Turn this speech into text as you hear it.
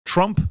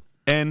Trump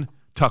and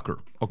Tucker,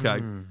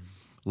 okay?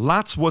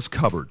 Lots was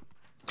covered.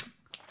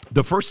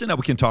 The first thing that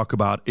we can talk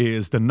about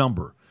is the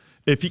number.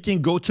 If you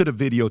can go to the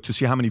video to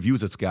see how many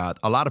views it's got,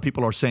 a lot of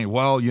people are saying,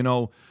 well, you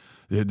know,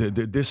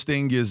 this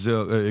thing is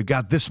it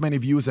got this many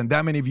views and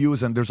that many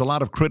views, and there's a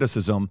lot of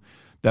criticism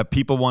that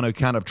people want to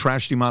kind of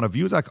trash the amount of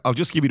views. I'll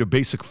just give you the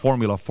basic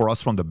formula for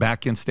us from the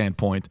back-end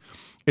standpoint.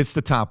 It's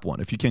the top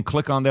one. If you can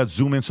click on that,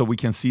 zoom in so we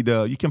can see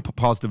you can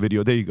pause the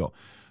video. There you go.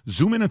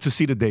 Zoom in and to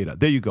see the data.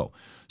 There you go.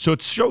 So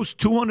it shows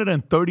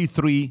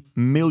 233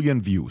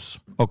 million views,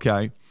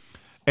 okay?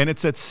 And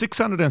it's at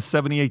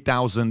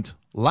 678,000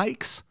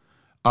 likes.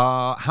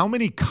 How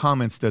many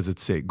comments does it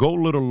say? Go a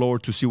little lower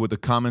to see what the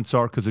comments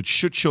are, because it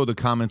should show the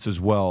comments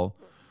as well.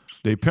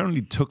 They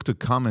apparently took the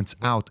comments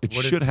out. It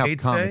should have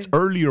comments.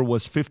 Earlier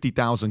was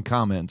 50,000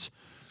 comments.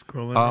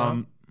 Scrolling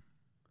down.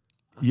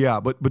 Yeah,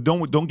 but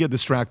don't get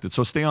distracted.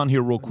 So stay on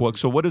here real quick.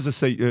 So what does it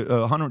say?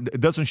 100. It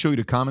doesn't show you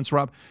the comments,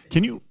 Rob.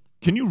 Can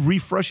you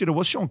refresh it? It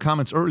was showing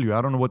comments earlier.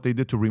 I don't know what they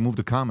did to remove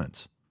the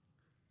comments.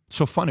 It's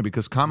so funny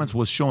because comments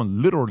was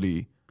shown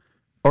literally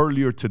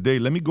earlier today.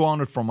 Let me go on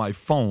it from my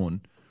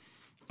phone,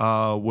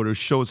 where it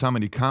shows how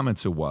many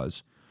comments it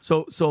was.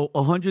 So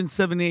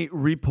 178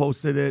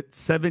 reposted it.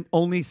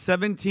 Only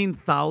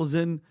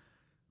 17,000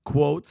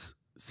 quotes.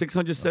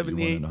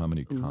 678. You want to know how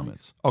many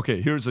comments?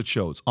 Okay, here's it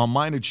shows. On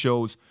mine, it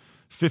shows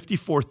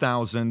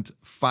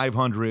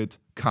 54,500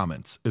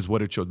 comments is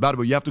what it shows. By the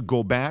way, you have to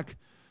go back.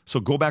 So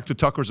go back to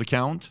Tucker's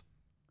account.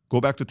 Go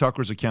back to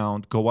Tucker's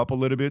account. Go up a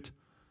little bit.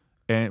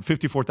 And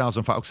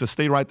 54,500. So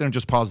stay right there and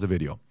just pause the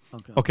video.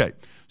 Okay.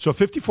 So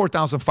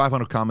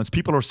 54,500 comments.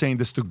 People are saying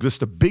this is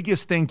the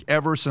biggest thing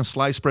ever since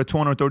sliced bread,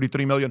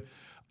 233 million.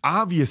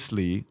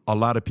 Obviously, a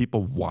lot of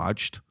people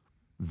watched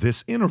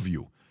this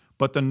interview.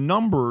 But the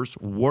numbers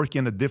work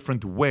in a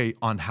different way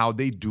on how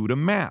they do the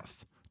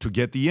math to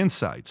get the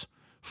insights.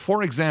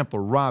 For example,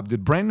 Rob,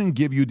 did Brandon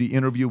give you the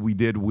interview we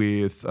did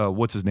with,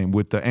 what's his name,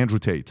 with Andrew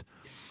Tate?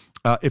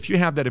 If you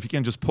have that, if you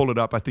can just pull it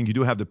up, I think you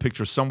do have the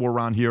picture somewhere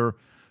around here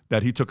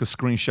that he took a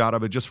screenshot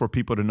of it just for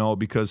people to know,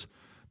 because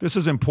this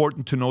is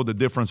important to know the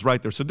difference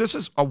right there. So this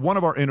is one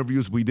of our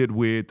interviews we did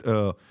with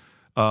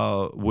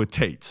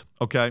Tate,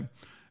 okay?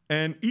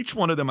 And each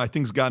one of them, I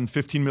think, has gotten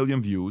 15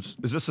 million views.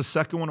 Is this the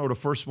second one or the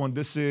first one?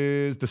 This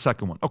is the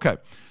second one. Okay.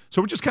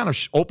 So we're just kind of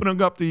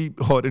opening up the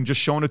hood and just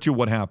showing it to you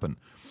what happened.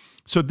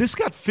 So this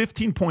got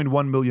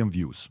 15.1 million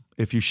views.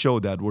 If you show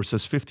that, where it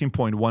says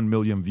 15.1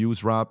 million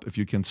views, Rob, if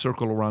you can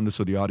circle around it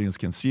so the audience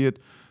can see it,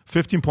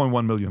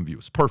 15.1 million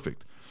views.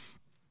 Perfect.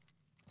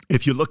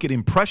 If you look at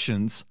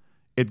impressions,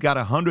 it got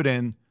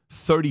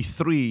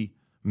 133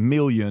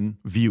 million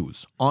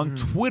views. On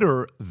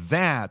Twitter,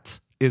 that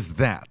is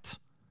that.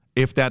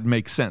 If that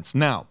makes sense.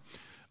 Now,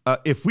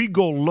 if we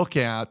go look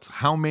at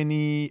how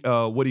many,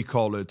 how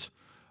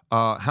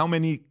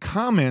many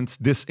comments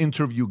this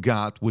interview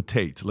got with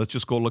Tate. Let's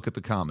just go look at the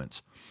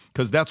comments.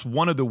 Because that's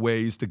one of the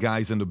ways the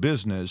guys in the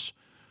business,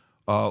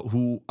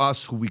 who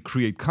we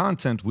create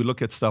content, we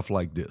look at stuff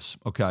like this,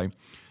 okay?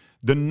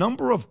 The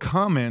number of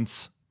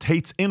comments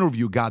Tate's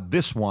interview got,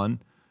 this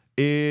one,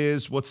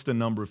 is, what's the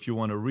number if you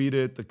want to read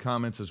it? The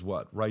comments is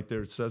what? Right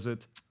there it says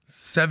it.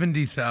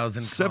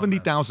 70,000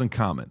 70,000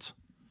 comments.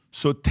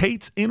 So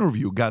Tate's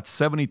interview got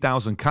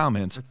 70,000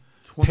 comments.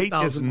 Tate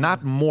is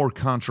not more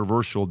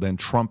controversial than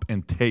Trump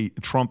and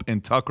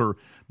Tucker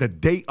the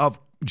day of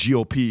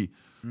GOP,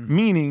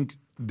 meaning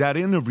that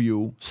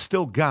interview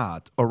still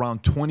got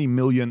around 20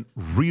 million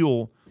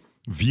real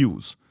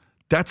views.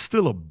 That's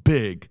still a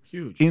big,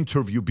 huge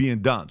interview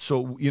being done.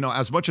 So, you know,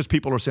 as much as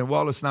people are saying,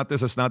 well, it's not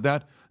this, it's not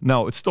that.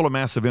 No, it's still a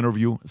massive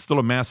interview. It's still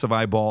a massive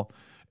eyeball.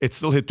 It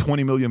still hit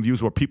 20 million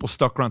views where people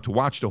stuck around to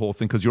watch the whole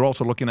thing, because you're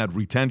also looking at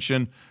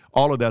retention,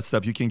 all of that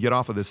stuff. You can get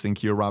off of this thing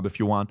here, Rob, if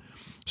you want.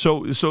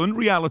 So in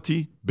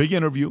reality, big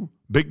interview,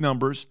 big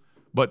numbers,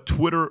 but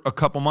Twitter a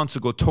couple months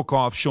ago took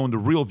off showing the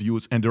real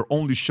views, and they're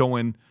only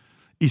showing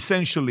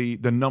essentially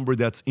the number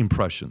that's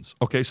impressions.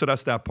 Okay, so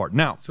that's that part.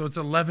 Now, so it's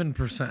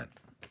 11%.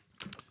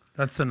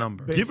 That's the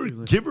number.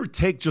 Give or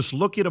take, just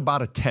look at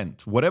about a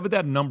tenth. Whatever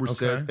that number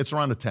says, it's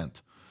around a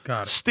tenth.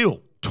 Got it.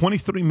 Still,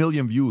 23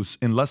 million views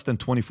in less than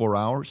 24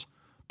 hours.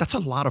 That's a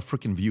lot of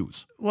freaking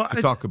views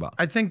to talk about.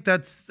 I think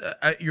that's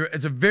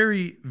it's a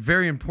very,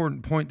 very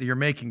important point that you're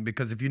making,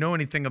 because if you know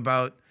anything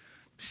about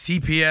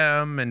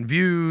CPM and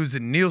views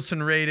and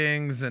Nielsen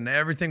ratings and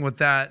everything with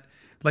that,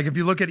 like if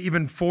you look at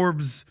even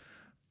Forbes'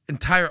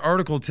 entire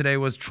article today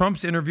was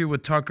Trump's interview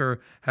with Tucker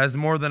has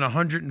more than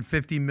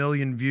 150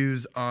 million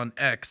views on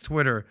X,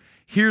 Twitter.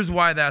 Here's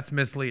why that's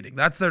misleading.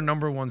 That's their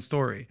 #1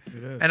 story.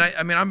 And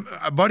I mean,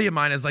 a buddy of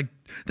mine is like,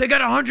 they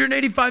got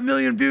 185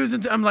 million views.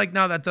 And I'm like,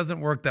 no, that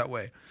doesn't work that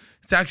way.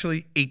 It's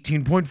actually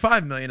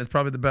 18.5 million is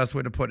probably the best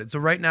way to put it. So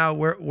right now,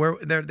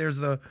 there's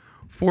the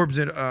Forbes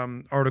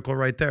article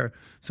right there.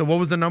 So what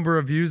was the number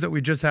of views that we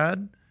just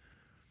had?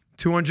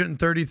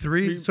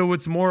 233. So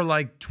it's more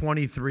like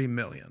 23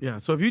 million. Yeah.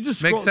 So if you just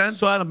scroll, make sense.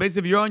 So Adam,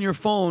 basically, if you're on your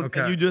phone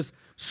and you just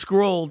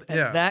scrolled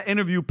and that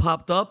interview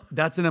popped up,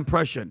 that's an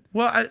impression.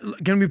 Well,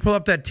 can we pull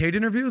up that Tate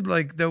interview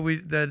like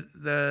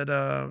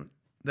that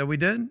that we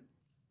did?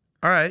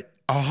 All right.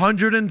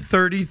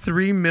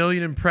 133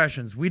 million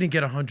impressions. We didn't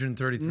get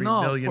 133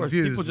 million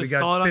views. People just we got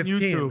saw it 15.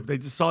 on YouTube. They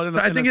just saw it in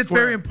I think it's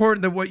very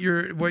important that what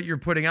you're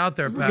putting out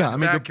there, Pat, yeah, I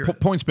mean, accurate. the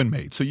point's been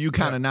made. So you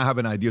kind of now have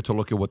an idea to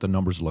look at what the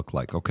numbers look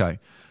like, okay?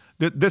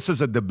 This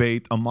is a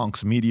debate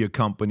amongst media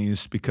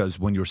companies because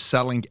when you're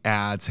selling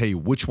ads, hey,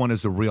 which one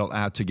is the real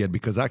ad to get?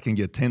 Because I can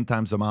get 10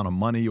 times the amount of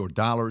money or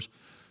dollars.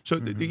 So,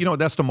 you know,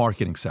 that's the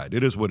marketing side.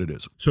 It is what it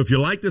is. So if you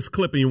like this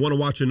clip and you want to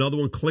watch another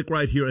one, click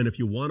right here. And if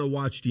you want to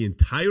watch the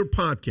entire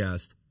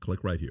podcast,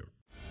 click right here.